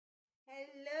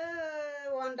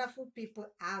wonderful people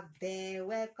out there.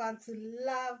 Welcome to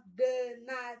Love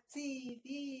Donor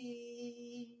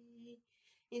TV.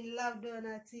 In Love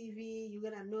Donor TV, you're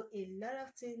gonna know a lot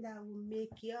of things that will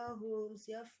make your homes,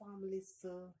 your family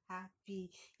so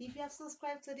happy. If you have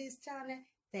subscribed to this channel,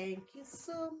 thank you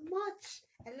so much.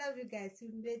 I love you guys. You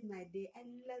made my day. I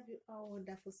love you all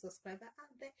wonderful subscribers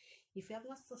out there. If you have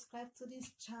not subscribed to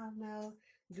this channel,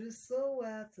 do so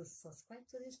well to subscribe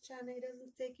to this channel. It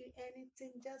doesn't take you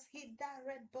anything. Just hit that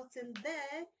red button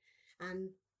there and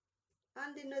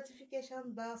on the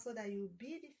notification bell so that you'll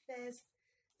be the first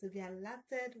to be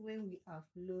alerted when we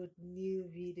upload new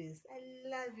videos. I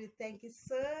love you. Thank you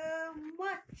so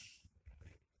much.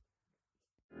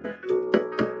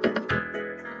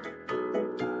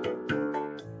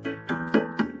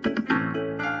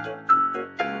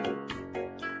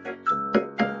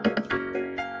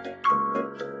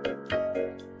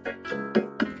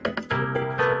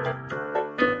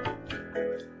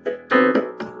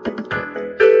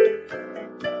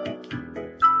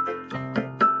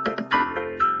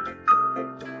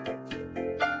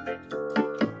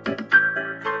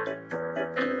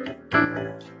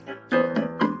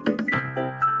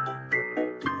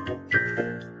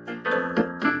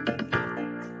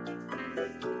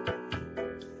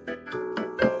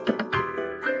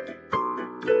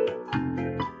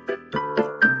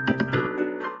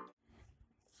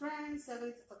 Friends, we're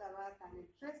going to talk about an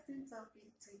interesting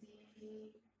topic today.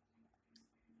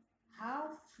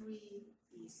 How free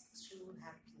is true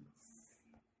happiness?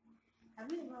 Have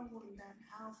you ever wondered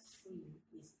how free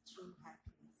is true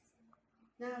happiness?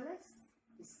 Now let's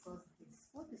discuss this.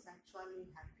 What is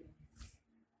actually happiness?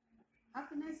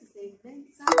 Happiness is a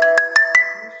mental and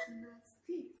emotional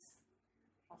state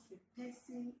of a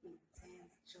person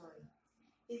intense joy.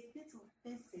 A state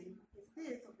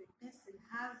of a person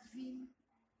having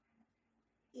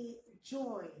a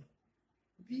joy,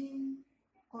 being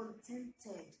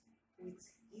contented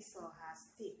with his or her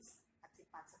state at a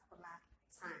particular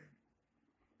time.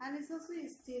 And it's also a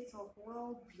state of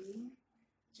well-being,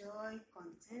 joy,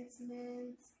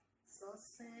 contentment,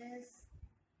 success,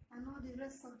 and all the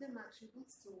rest of them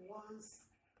attributes to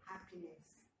one's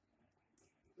happiness.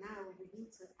 Now we begin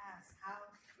to ask, how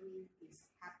free is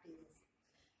happiness?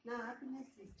 Now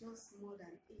happiness is just more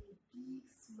than a big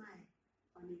smile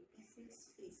on a person's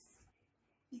face.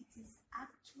 It is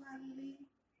actually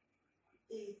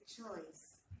a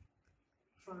choice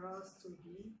for us to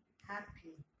be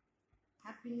happy.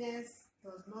 Happiness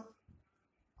does not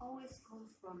always come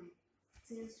from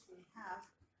things we have.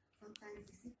 Sometimes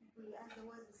you see people, you ask them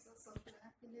what is the source of your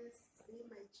happiness. Say,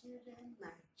 my children,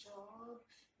 my job,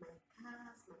 my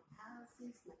cars, my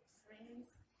houses, my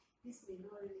friends. This may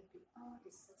not really be all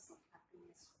the source of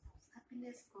happiness for us.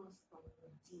 Happiness comes from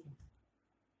within.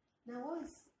 Now, what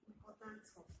is important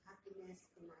of happiness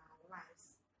in our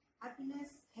lives?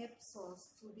 Happiness helps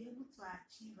us to be able to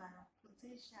achieve our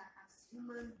potential as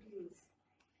human beings.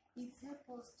 It helps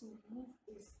us to move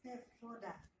a step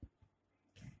further.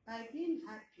 By being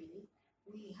happy,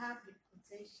 we have the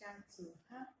potential to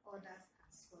help others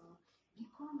as well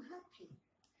become happy.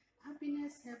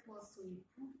 Happiness helps us to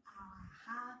improve our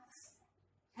heart's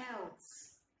health.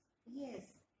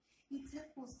 Yes, it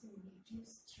helps us to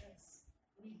reduce stress,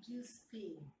 reduce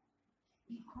pain,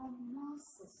 become more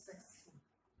successful.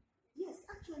 Yes,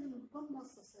 actually, we become more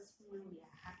successful when we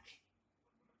are happy.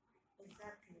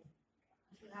 Exactly.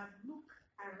 If you have looked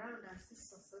around and see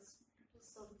successful people,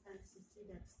 sometimes you see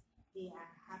that they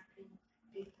are happy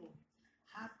people.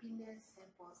 Happiness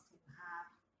helps us to have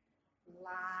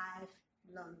life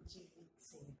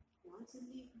longevity. You want to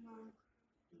live long,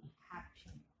 be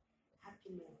happy.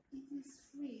 Happiness, it is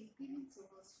free, it's given to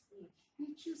us free.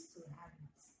 You choose to have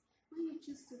it. When you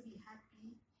choose to be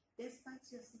happy, despite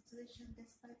your situation,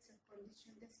 despite your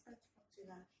condition, despite what you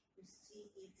have, you see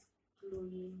it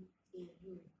flowing in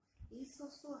you. It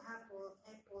also helps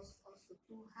us also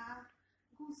to have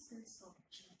good sense of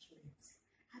judgment.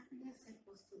 Happiness helps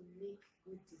us to make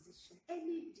good decisions.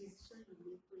 Any decision you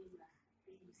make when you are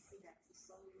happy, you see that it's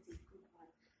always a good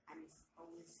one and it's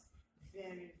always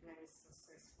very, very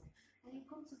successful. And you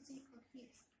come to think of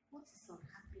it, what is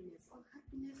unhappiness?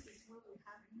 Unhappiness is when we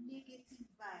have negative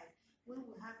vibe, when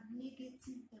we have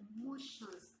negative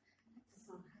emotions. That is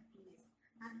unhappiness.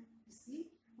 And you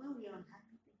see, when we are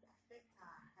unhappy, it affects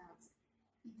our health.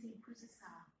 It increases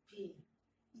our pain.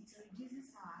 It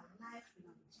reduces our life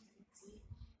longevity.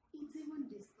 It even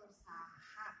disturbs our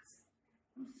heart.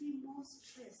 We feel more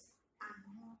stress and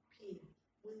more pain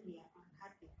when we are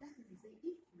unhappy. That is to say,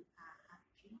 if you are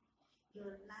happy,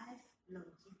 your life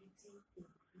longevity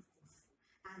increases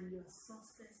and your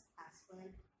success as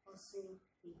well also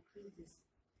increases.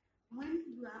 When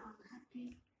you are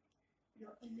unhappy,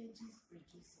 your energy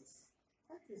reduces.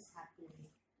 That is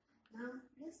happiness. Now,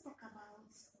 let's talk about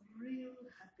real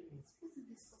happiness. What is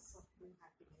the source of real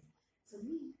happiness? To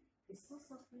me, the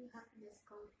source of real happiness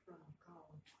comes from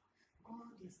God.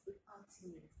 God is the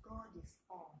ultimate. God is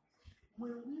all.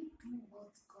 When we do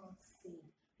what God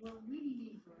said, when we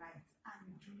live right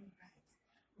and do right,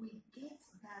 we get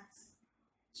that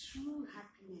true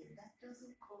happiness that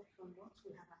doesn't come from what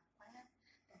we have acquired,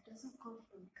 that doesn't come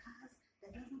from cars,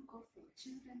 that doesn't come from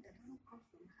children, that doesn't come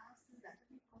from houses, that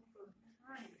doesn't come from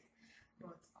friends,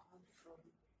 but come from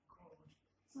God.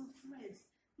 So, friends,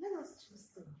 let us choose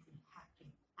to be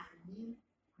happy and mean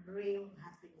real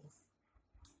happiness.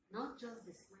 Not just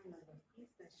the smile on your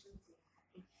face that shows you're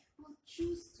happy, but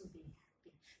choose to be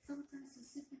happy. Sometimes you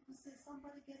see people say,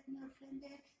 somebody get me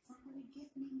offended, somebody get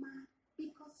me mad,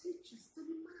 because you choose to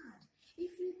be mad.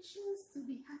 If you choose to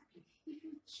be happy, if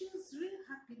you choose real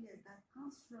happiness that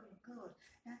comes from God,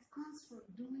 that comes from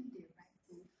doing the right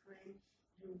thing, friend,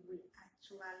 you will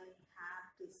actually have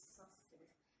the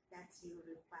success that you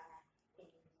require in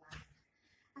life.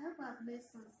 I hope I've made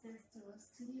some sense to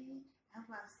us today. I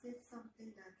hope I've said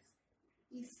something that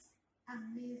is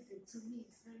amazing. To me,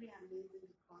 it's very amazing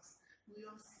because we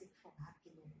all seek for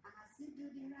happiness. And as you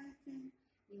do the right thing,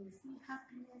 you will see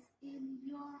happiness in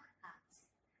your heart.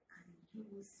 And you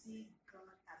will see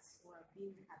God as well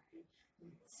being happy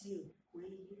with you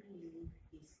when you live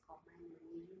His command,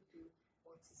 when you do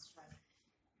what is right.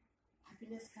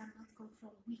 Happiness cannot come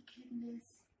from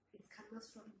wickedness. It cannot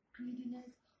from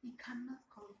greediness. It cannot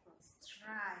come from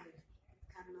strife. It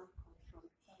cannot come from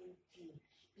envy.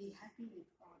 Be happy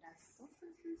with other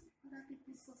successes, other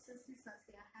people's successes as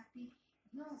they are happy.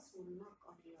 Yours will knock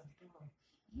on your door.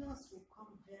 Yours will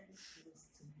come very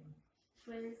close to you.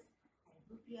 Friends, I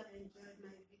hope you have enjoyed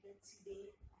my video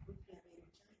today. I hope you have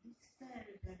enjoyed this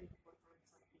very, very important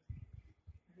topic.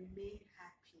 Remain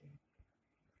happy.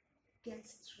 Get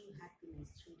true happiness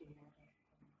through the word of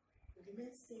God.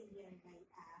 Remain safe wherever you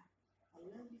are. I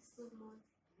love you so much.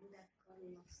 I know that God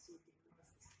loves you the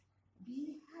most.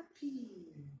 Be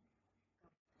happy.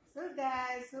 So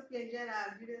guys, hope you enjoyed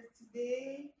our videos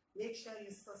today. Make sure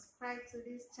you subscribe to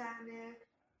this channel,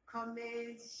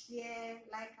 comment, share,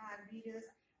 like our videos,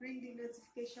 ring the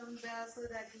notification bell so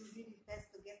that you will be the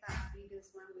first to get our videos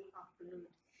when we upload.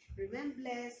 Remain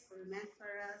blessed, remain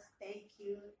for us. Thank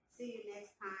you. See you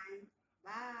next time.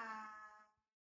 Bye.